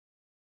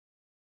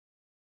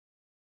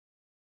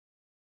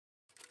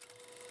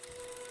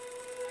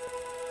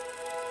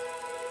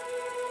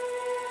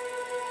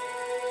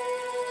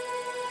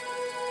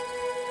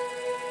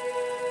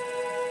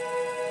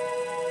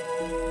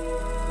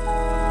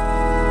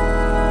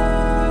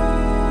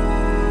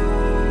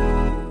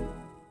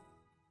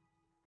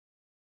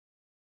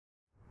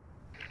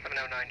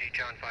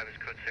John 5 is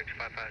code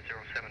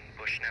 65507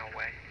 Bushnell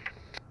Way.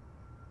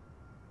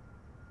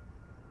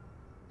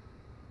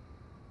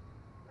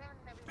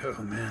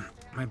 Oh man,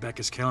 my back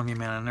is killing me,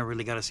 man. I never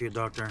really got to see a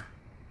doctor.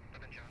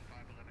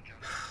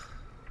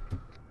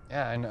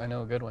 Yeah, I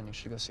know a good one. You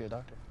should go see a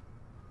doctor.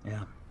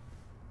 Yeah.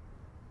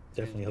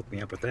 Definitely hook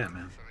me up with that,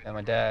 man. Yeah,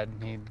 my dad,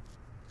 he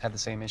had the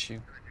same issue.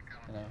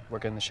 You know,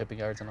 working in the shipping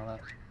yards and all that.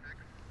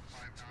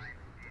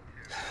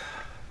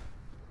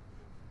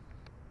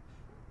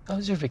 How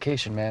was your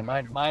vacation, man?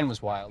 Mine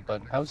was wild,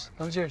 but how was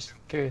yours?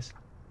 Curious.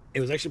 It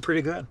was actually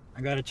pretty good.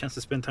 I got a chance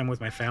to spend time with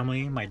my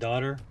family, my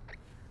daughter.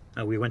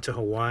 We went to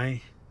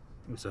Hawaii.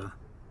 It was a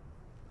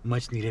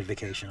much-needed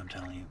vacation, I'm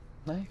telling you.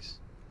 Nice.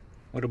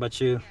 What about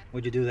you?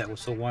 What'd you do that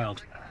was so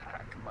wild?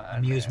 Come on,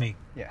 Amuse man. me.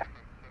 Yeah.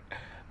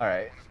 All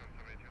right.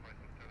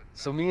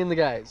 So me and the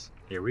guys,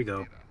 Here we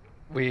go.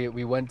 we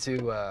went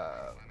to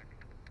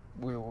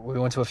we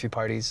went to a few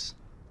parties,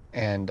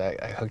 and I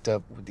hooked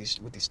up with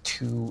these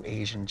two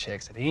Asian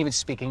chicks that didn't even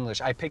speak English.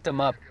 I picked them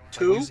up.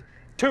 Two?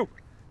 Two.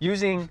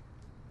 Using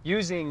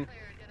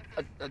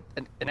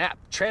an app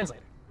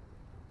translator.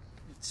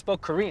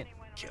 Spoke Korean.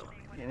 Killing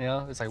me. You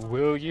know, it's like,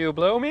 will you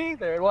blow me?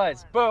 There it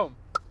was. Boom.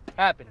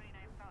 Happened.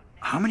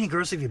 How many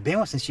girls have you been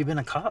with since you've been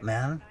a cop,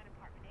 man?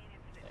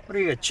 What are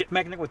you, a chip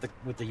magnet with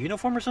the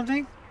uniform or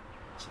something?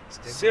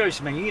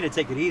 Seriously, man, you need to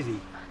take it easy.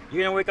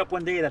 You're gonna wake up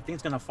one day, that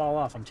thing's gonna fall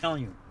off, I'm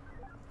telling you.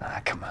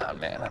 Ah, come on,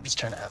 man. I'm just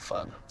trying to have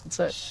fun. That's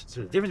it.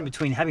 There's a difference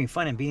between having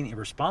fun and being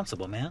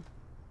irresponsible, man.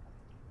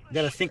 You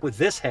gotta think with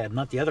this head,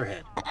 not the other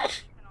head.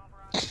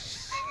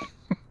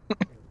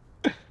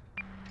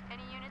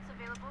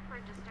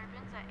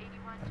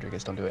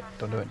 Rodriguez, don't do it.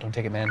 Don't do it. Don't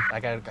take it, man. I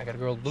got a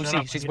girl, Lucy.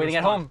 up, She's you waiting at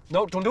respond. home.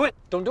 No, don't do it.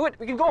 Don't do it.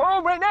 We can go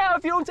home right now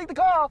if you don't take the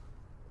call.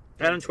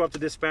 Adam, show up to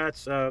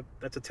dispatch.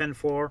 That's a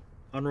 10-4.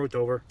 En route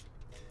over.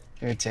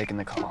 You're taking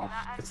the call.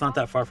 It's not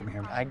that far from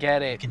here. I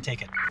get You it. can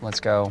take it. Let's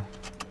go.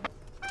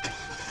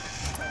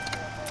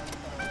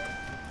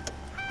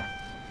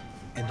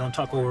 And don't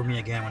talk over me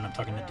again when I'm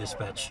talking to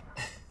dispatch.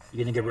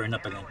 You're gonna get written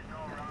up again.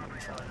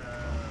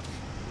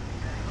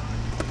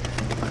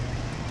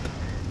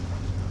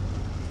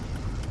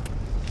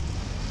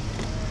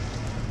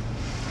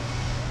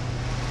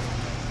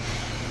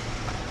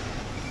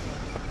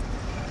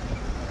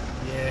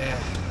 Yeah.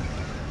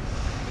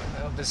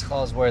 I hope this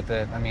call is worth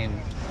it. I mean,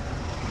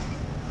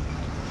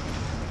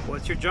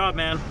 What's your job,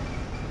 man?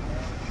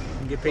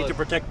 You get paid to Look.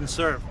 protect and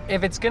serve.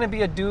 if it's gonna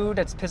be a dude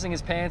that's pissing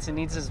his pants and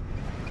needs his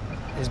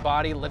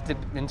body lifted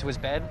into his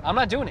bed, I'm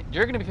not doing it.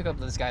 You're gonna pick up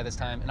this guy this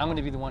time, and I'm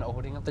gonna be the one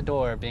holding up the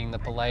door, being the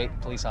polite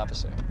police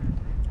officer.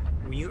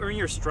 When you earn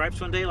your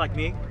stripes one day like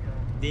me,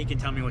 then you can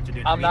tell me what to do.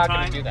 In the I'm not gonna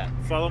meantime, do that.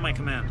 Follow my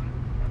command.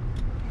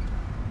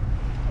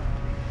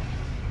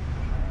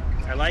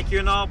 I like you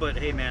and all, but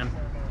hey, man,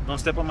 don't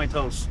step on my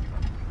toes.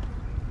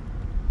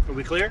 Are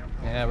we clear?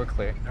 Yeah, we're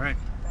clear. All right.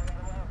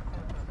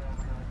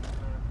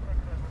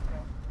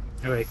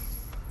 All right.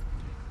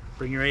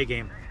 Bring your A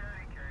game.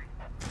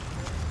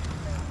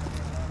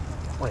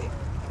 Wait.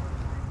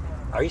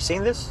 Are you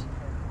seeing this?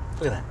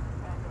 Look at that.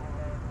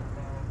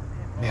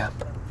 Yeah.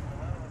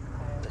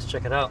 Let's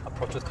check it out.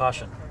 Approach with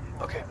caution.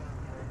 Okay.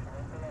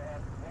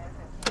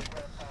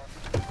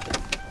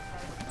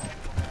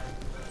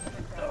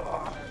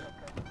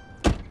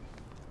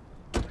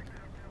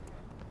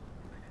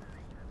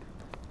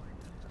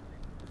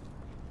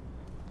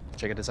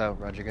 Check this out,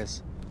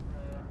 Rodriguez.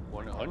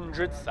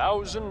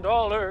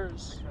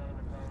 $100,000.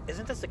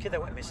 Isn't this the kid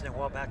that went missing a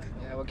while back?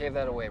 Yeah, what gave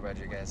that away,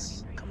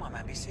 Rodriguez? Come on,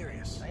 man, be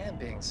serious. I am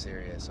being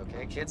serious,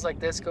 okay? Kids like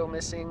this go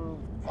missing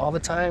all the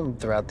time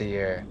throughout the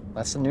year.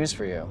 That's the news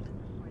for you.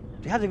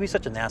 Do you have to be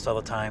such an ass all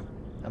the time?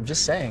 I'm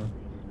just saying.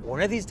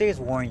 One of these days,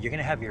 Warren, you're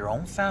gonna have your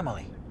own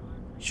family.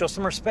 Show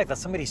some respect.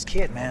 That's somebody's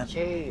kid, man.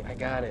 Okay, I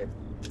got it.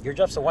 Your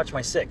job's to watch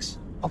my six.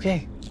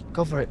 Okay,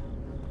 go for it.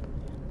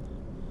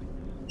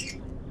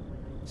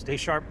 Stay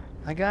sharp.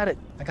 I got it.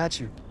 I got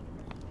you.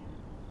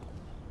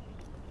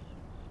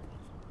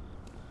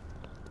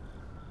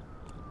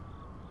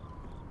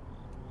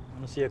 I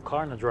don't see a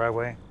car in the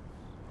driveway.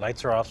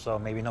 Lights are off, so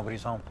maybe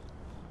nobody's home.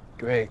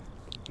 Great.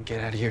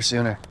 Get out of here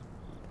sooner.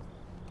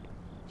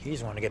 You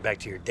just want to get back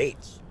to your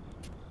dates.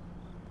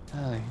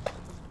 Oh,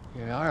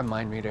 you are a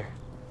mind reader.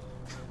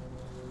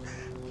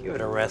 Give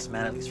it a rest,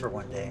 man, at least for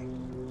one day.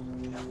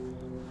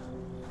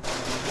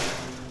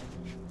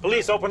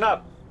 Police, open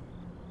up!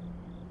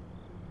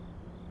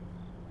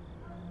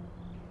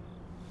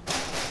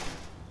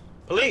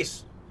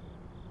 Police!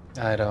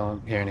 I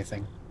don't hear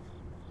anything.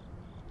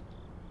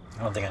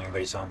 I don't think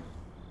anybody's home.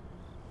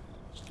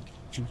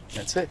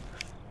 That's it.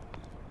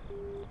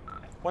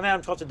 1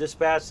 Adam 12 to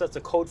dispatch, that's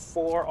a code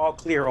 4, all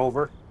clear,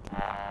 over.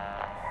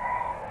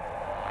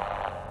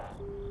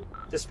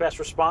 Dispatch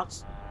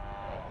response.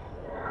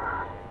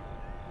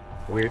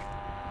 Weird.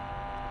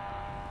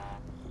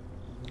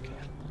 Okay.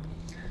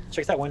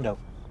 Check that window.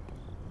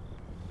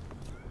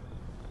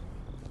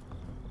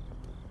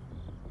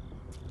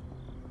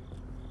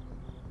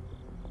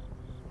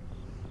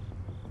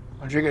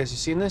 Rodriguez, you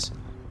seen this?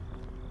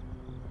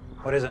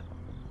 What is it?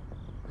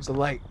 There's a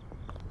light.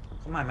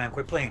 Come on, man.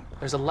 Quit playing.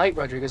 There's a light,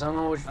 Rodriguez. I don't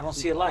know what. I don't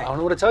see a light. I don't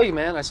know what to tell you,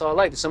 man. I saw a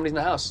light. There's somebody in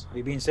the house. Are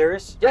you being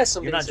serious? Yes,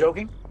 You're not somebody's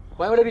joking?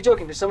 Why would I be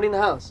joking? There's somebody in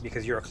the house.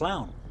 Because you're a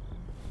clown.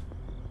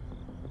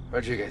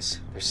 Rodriguez,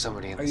 there's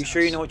somebody in the house. Are you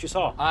sure you know what you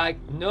saw? I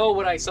know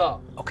what I saw.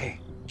 Okay,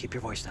 keep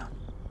your voice down.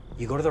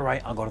 You go to the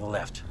right, I'll go to the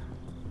left.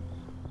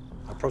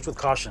 Approach with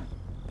caution.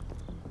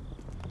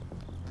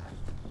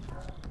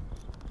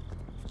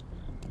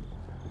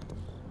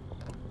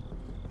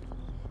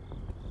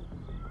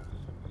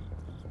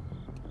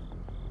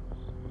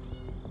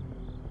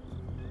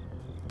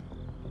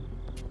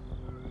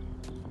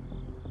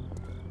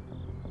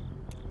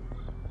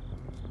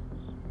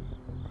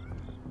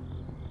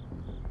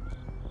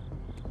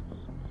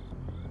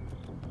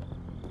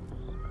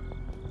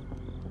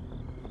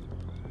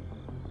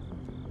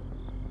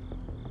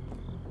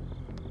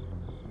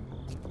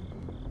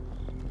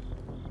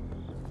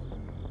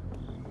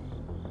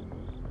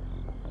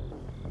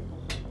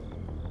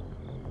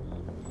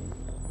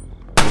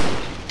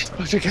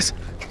 Rodriguez!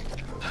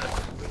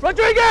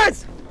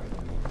 Rodriguez!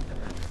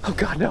 Oh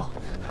God, no.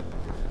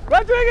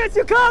 Rodriguez,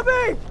 you caught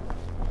me!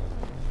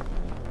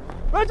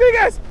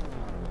 Rodriguez!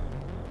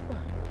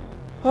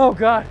 Oh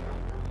God.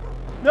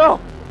 No!